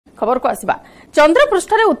खबर को आसिबा चंद्र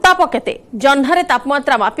पृष्ठरे उत्ताप केते जह्नरे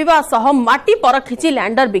तापमात्रा मापिबा सह माटी परखिछि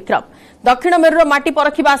लैंडर विक्रम दक्षिण मेरुर माटी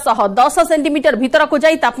परखिबा सह 10 सेंटीमीटर भीतर को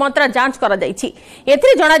जाई तापमात्रा जांच करा जाईछि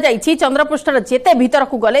एथिरे जणा जाईछि चंद्र पृष्ठर जेते भीतर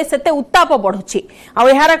को गले सेते उत्ताप बढ़ुछि आ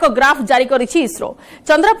एहार एक ग्राफ जारी करिछि इसरो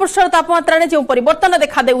चंद्र पृष्ठर तापमात्रा रे जे परिवर्तन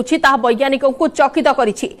देखा देउछि ता वैज्ञानिकन को चकित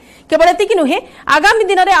करिछि केवल एतिकि नुहे आगामी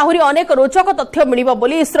दिन रे आहुरी अनेक रोचक तथ्य मिलिबो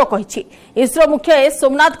बोली इसरो कहिछि इसरो मुख्य एस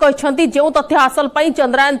सोमनाथ कहिसंती जे तथ्य हासिल पई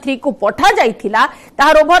चंद्रयान 3 को पठा जाईथिला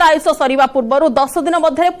ता रोवर आयुष सरीबा पूर्वरु 10 दिन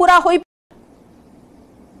मध्ये पूरा होई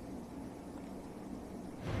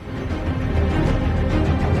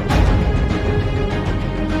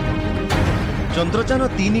चंद्रयान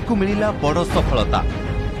 3 को मिलिला बड़ सफलता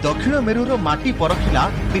दक्षिण मेरुर माटी परखिला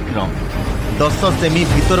विक्रम 10 सेमी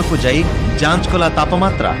भीतर को जाई जांच कला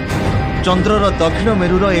तापमात्रा चंद्रर दक्षिण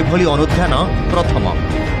मेरुर एभली अनुध्यान प्रथम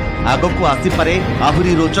आगकू आसीपारे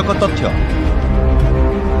आहुरी रोचक तथ्य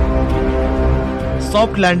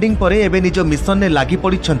सॉफ्ट लैंडिंग परे एबे निज मिशन ने लागि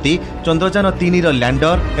पड़िछंती चंद्रयान 3 रो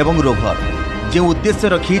लैंडर एवं रोवर जो उद्देश्य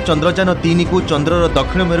रखी चंद्रयान 3 को चंद्रर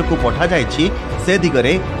दक्षिण मेरु को पठा जायछि से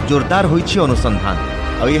दिगरे जोरदार होइछि अनुसंधान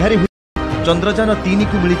आ एहारी चंद्रयान 3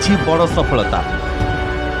 को मिलिछि बड़ सफलता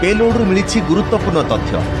पेलोड रु मिलिछि गुरुत्वपूर्ण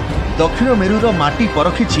तथ्य दक्षिण मेरुर माटी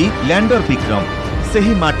परखिछि लैंडर विक्रम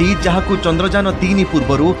सेही माटी जहाकू चंद्रयान 3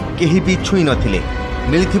 पूर्वरु केही भी छुई नथिले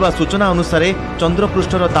मिलिथिबा सूचना अनुसार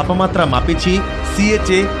चंद्रपृष्ठर तापमात्रा मापिछि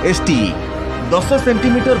CHASTE 10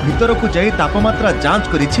 सेंटीमीटर भीतर को जाई तापमात्रा जांच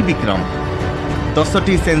करिछि विक्रम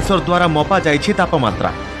 10टी सेंसर द्वारा मपा जाइछि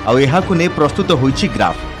तापमात्रा आ एहाकू ने प्रस्तुत होइछि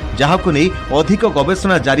ग्राफ जहाकू ने अधिक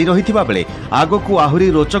गवेषणा जारी रहिथिबा बेले आगकू आहुरी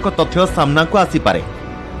रोचक तथ्य सामना को आसी पारे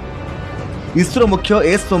इसरो मुख्य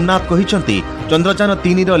एस सोमनाथ कहिसंती चंद्रयान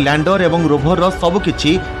 3 रो लैंडर एवं रोवर रो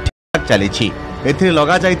सबकिछि ठीक चलिछि एथिरे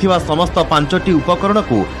लगा जाइथिबा समस्त 5टी उपकरण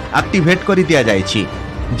को एक्टिवेट करि दिया जाइछि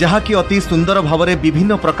जहाकि अति सुंदर भावरे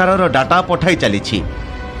विभिन्न प्रकारर डाटा पठाई चलिछि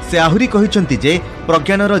से आहुरी कहिसंती जे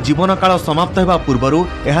प्रज्ञानर जीवन काल समाप्त हेबा पूर्वरु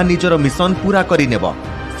एहा निजर मिशन पूरा करि नेबो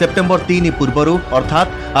सेप्टेम्बर 3 पूर्वरु अर्थात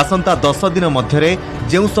आसंता 10 दिन मध्यरे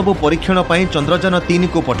जेउ सब परीक्षण पई चंद्रयान 3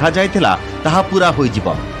 को पठा जायतिला ताहा पूरा होई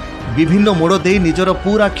जिवो विभिन्न मोड़ दे निजर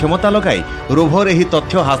पूरा क्षमता लगाई रोवर एही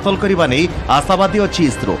तथ्य हासिल करिबा नै आशावादी अछि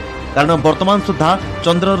इसरो कारण वर्तमान सुधा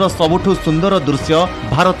चंद्रर सबुठु सुंदर दृश्य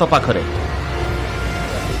भारत पाखरे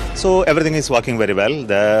So everything is working very well.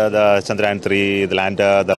 The Chandrayaan-3, the lander,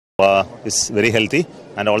 the rover is very healthy,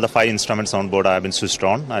 and all the 5 instruments on board have been switched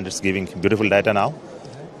on, and it's giving beautiful data now.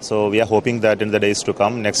 So we are hoping that in the days to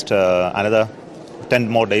come, next another 10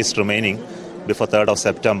 more days remaining before 3rd of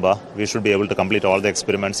September, we should be able to complete all the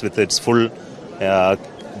experiments with its full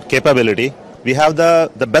capability. We have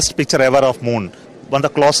the best picture ever of moon. One the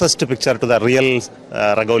closest picture to the real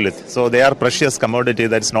regolith. So they are precious commodity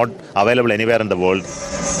that is not available anywhere in the world.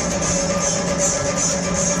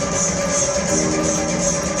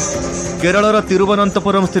 केरलर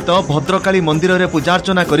Thiruvananthapuram स्थित भद्रकाली मंदिर रे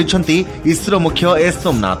पूजार्चना करिसंती इसरो मुख्य S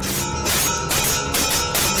Somnath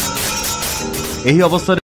एही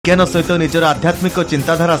अवसर विज्ञान सहित निजर आध्यात्मिक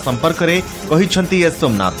चिंताधारा संपर्क रे कहिसंती एस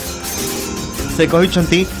सोमनाथ से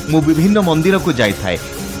कहिसंती मु विभिन्न मंदिर को जाई थाए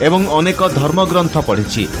एवं अनेक धर्मग्रंथ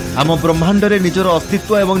पढ़ी आम ब्रह्मांड रे निजर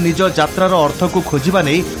अस्तित्व एवं निज यात्रार अर्थ को खोजिबा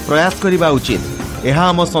नै प्रयास करिबा उचित एहा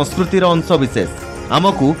आम संस्कृतिर अंश विशेष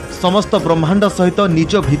आमकू समस्त ब्रह्मांड सहित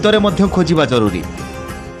निज भितरे मध्य खोजिबा जरूरी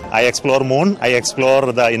I explore moon, I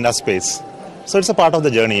explore the inner space. So it's a part of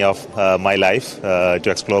the journey of my life to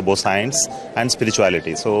explore both science and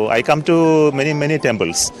spirituality. So I come to many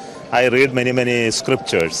temples. I read many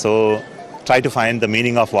scriptures. So try to find the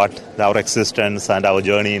meaning of what our existence and our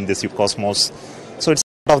journey in this cosmos. So it's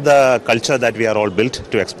part of the culture that we are all built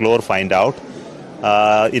to explore, find out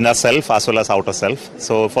inner self as well as outer self.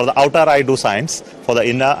 So for the outer I do science, for the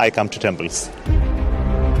inner I come to temples.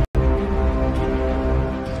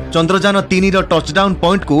 Chandrayaan 3 row touchdown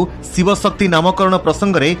point को शिवशक्ति नामकरण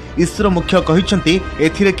प्रसंग रे इसरो मुख्य कहिसंती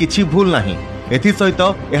एथिरे किछि भूल नाही एथि सहित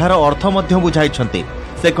एहार अर्थ मध्य बुझाइछंती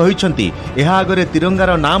से कहिसंती एहा आगरे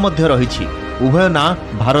तिरंगार ना मध्य रहिछि उभय ना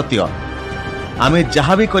भारतीय आमे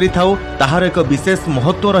जहा भी करिथाउ ताहार एक विशेष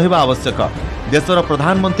महत्व रहिबा आवश्यक देशर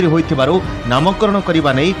प्रधानमंत्री होइथिबारु नामकरण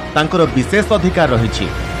करिबा नै तांकर विशेष अधिकार रहिछि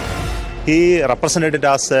He represented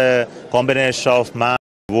as a combination of man,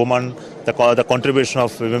 woman, the contribution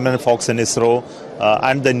of women folks in ISRO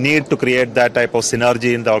and the need to create that type of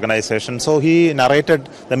synergy in the organization. So he narrated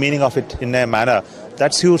the meaning of it in a manner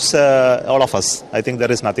that suits all of us. I think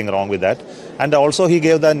there is nothing wrong with that. And also he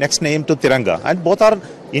gave the next name to Tiranga, and both are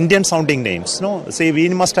Indian sounding names. No, see, we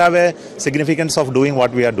must have a significance of doing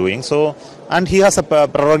what we are doing. So, and he has a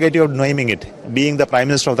prerogative of naming it, being the Prime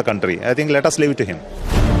Minister of the country. I think let us leave it to him.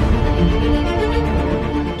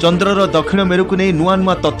 चंद्रर दक्षिण मेरु को नहीं नुआ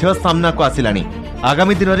नुआ तथ्य सामना को आसिलानी।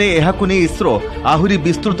 आगामी दिन में यह इसरो आहुरी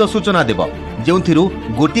विस्तृत सूचना देव जो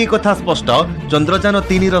गोटे कथा स्पष्ट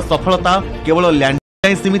चंद्रयान-3 सफलता केवल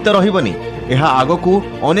लैंडर सीमित रहिबनी यह आगकू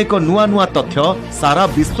अनेक नुआ नुआ तथ्य सारा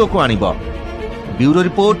विश्व को आनिब। Bureau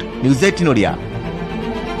report news 18 Odia.